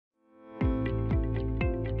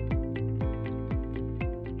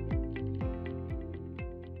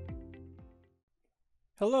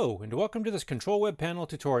Hello, and welcome to this CWP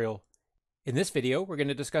tutorial. In this video, we're going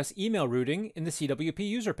to discuss email routing in the CWP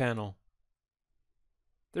user panel.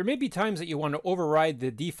 There may be times that you want to override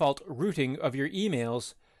the default routing of your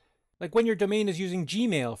emails, like when your domain is using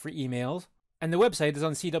Gmail for emails and the website is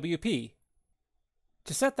on CWP.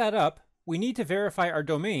 To set that up, we need to verify our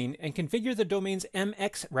domain and configure the domain's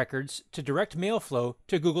MX records to direct mail flow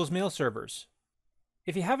to Google's mail servers.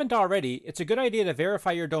 If you haven't already, it's a good idea to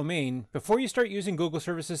verify your domain before you start using Google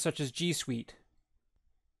services such as G Suite.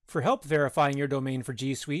 For help verifying your domain for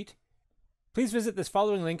G Suite, please visit this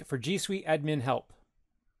following link for G Suite admin help.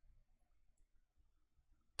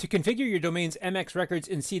 To configure your domain's MX records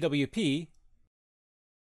in CWP,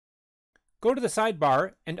 go to the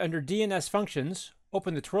sidebar and under DNS Functions,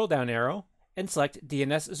 open the twirl down arrow and select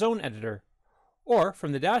DNS Zone Editor. Or,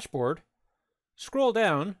 from the dashboard, scroll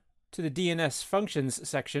down to the DNS Functions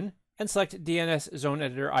section and select DNS Zone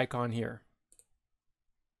Editor icon here.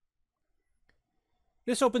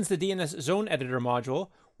 This opens the DNS Zone Editor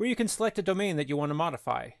module where you can select a domain that you want to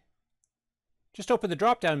modify. Just open the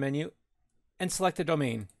drop-down menu and select the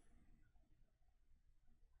domain.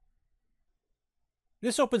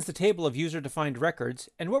 This opens the table of user-defined records,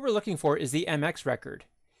 and what we're looking for is the MX record.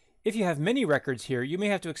 If you have many records here, you may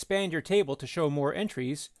have to expand your table to show more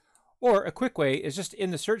entries, or a quick way is just in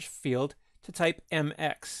the search field to type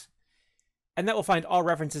MX. And that will find all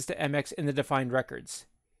references to MX in the defined records.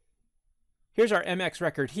 Here's our MX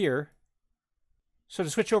record here. So to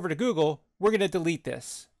switch over to Google, we're going to delete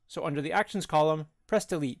this. So under the Actions column, press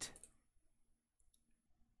Delete.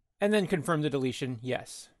 And then confirm the deletion,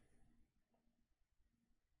 yes.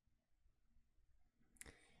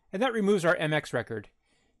 And that removes our MX record.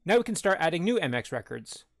 Now we can start adding new MX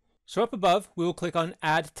records. So up above, we will click on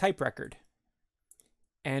Add Type Record.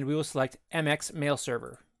 And we will select MX Mail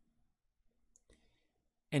Server.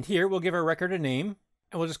 And here we'll give our record a name,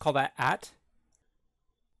 and we'll just call that @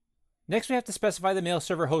 Next we have to specify the mail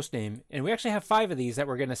server host name, and we actually have 5 of these that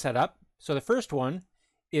we're going to set up. So the first one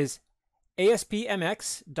is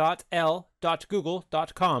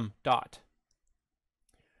aspmx.l.google.com.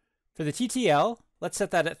 For the TTL, let's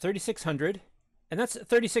set that at 3600, and that's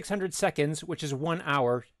 3600 seconds, which is 1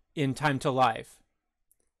 hour in time to live.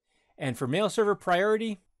 And for mail server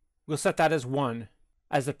priority, we'll set that as 1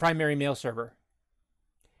 as the primary mail server.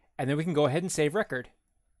 And then we can go ahead and save record.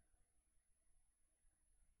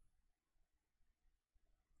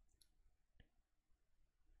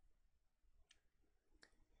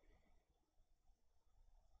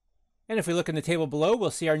 And if we look in the table below,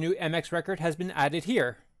 we'll see our new MX record has been added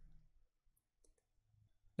here.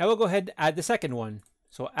 Now we'll go ahead and add the second one.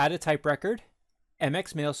 So add a type record,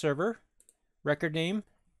 MX mail server, record name,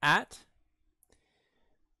 @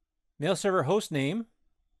 mail server host name.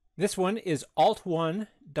 This one is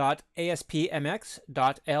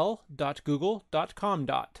alt1.aspmx.l.google.com.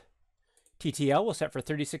 TTL will set for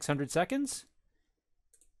 3600 seconds.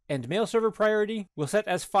 And mail server priority will set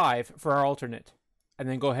as 5 for our alternate. And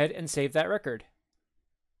then go ahead and save that record.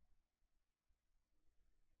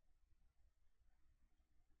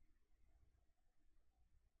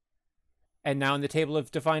 And now in the table of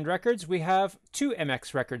defined records, we have 2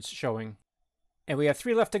 MX records showing. And we have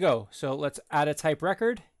 3 left to go. So let's add a type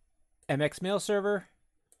record, MX mail server,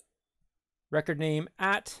 record name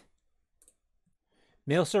 @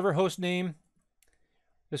 mail server host name.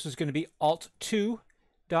 This was going to be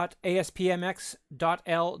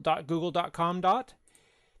alt2.aspmx.l.google.com.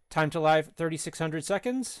 Time to live 3600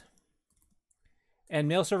 seconds. And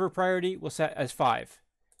mail server priority will set as 5.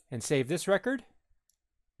 And save this record.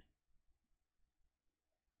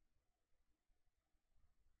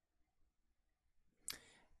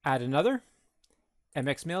 Add another,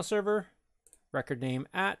 MX mail server, record name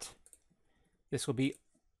 @. This will be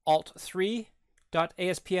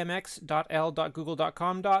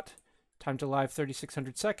alt3.aspmx.l.google.com. Time to live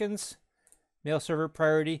 3600 seconds. Mail server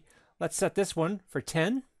priority. Let's set this one for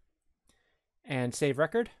 10 and save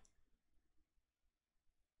record.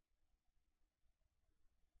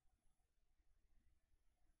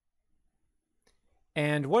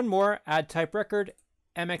 And one more, add type record,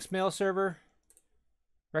 MX mail server,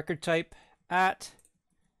 record type @.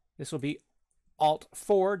 This will be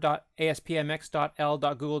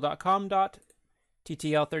alt4.aspmx.l.google.com.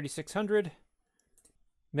 TTL 3600.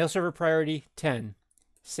 Mail server priority 10.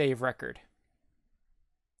 Save record.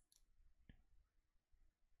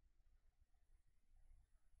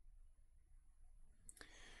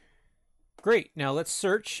 Great. Now let's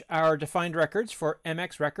search our defined records for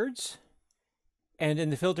MX records. And in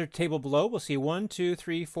the filtered table below, we'll see 1, 2,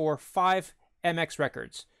 3, 4, 5 MX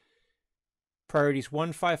records. Priorities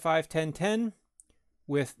 1, 5, 5, 10, 10,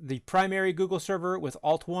 with the primary Google server with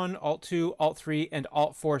Alt1, Alt2, Alt3, and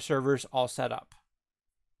Alt4 servers all set up.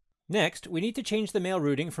 Next, we need to change the mail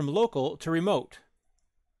routing from local to remote.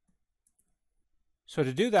 So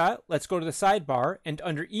to do that, let's go to the sidebar, and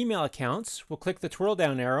under Email Accounts, we'll click the twirl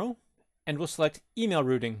down arrow, and we'll select Email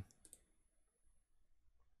Routing.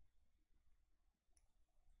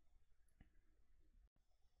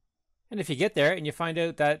 And if you get there and you find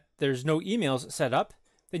out that there's no emails set up,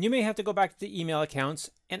 then you may have to go back to the Email Accounts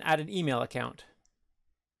and add an email account.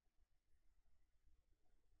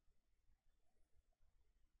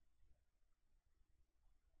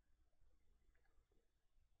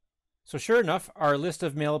 So sure enough, our list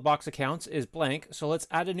of mailbox accounts is blank, so let's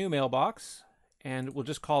add a new mailbox, and we'll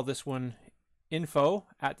just call this one info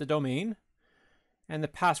at the domain, and the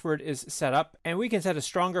password is set up, and we can set a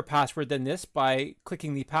stronger password than this by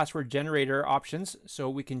clicking the password generator options, so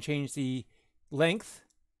we can change the length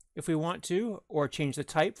if we want to, or change the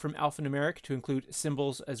type from alphanumeric to include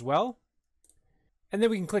symbols as well. And then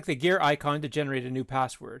we can click the gear icon to generate a new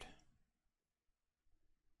password.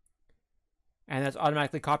 And that's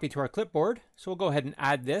automatically copied to our clipboard, so we'll go ahead and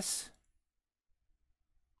add this.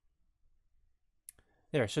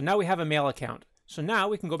 There, so now we have a mail account. So now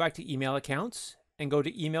we can go back to Email Accounts and go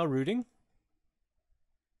to Email Routing.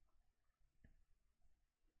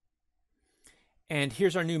 And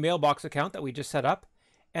here's our new mailbox account that we just set up.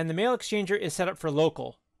 And the mail exchanger is set up for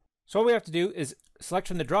local. So all we have to do is select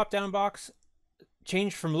from the drop-down box,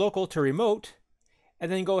 change from local to remote, and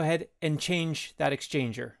then go ahead and change that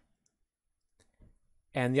exchanger.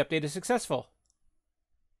 And the update is successful.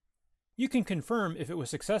 You can confirm if it was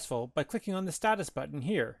successful by clicking on the status button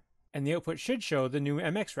here, and the output should show the new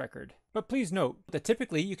MX record. But please note that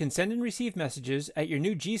typically you can send and receive messages at your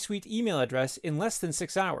new G Suite email address in less than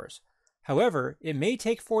 6 hours. However, it may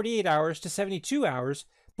take 48 hours to 72 hours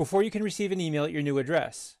before you can receive an email at your new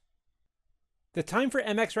address. The time for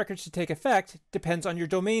MX records to take effect depends on your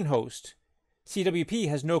domain host. CWP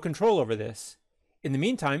has no control over this. In the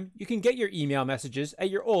meantime, you can get your email messages at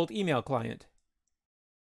your old email client.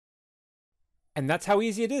 And that's how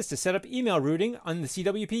easy it is to set up email routing on the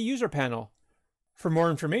CWP user panel. For more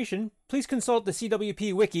information, please consult the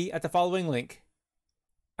CWP wiki at the following link.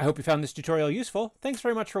 I hope you found this tutorial useful. Thanks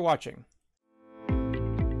very much for watching.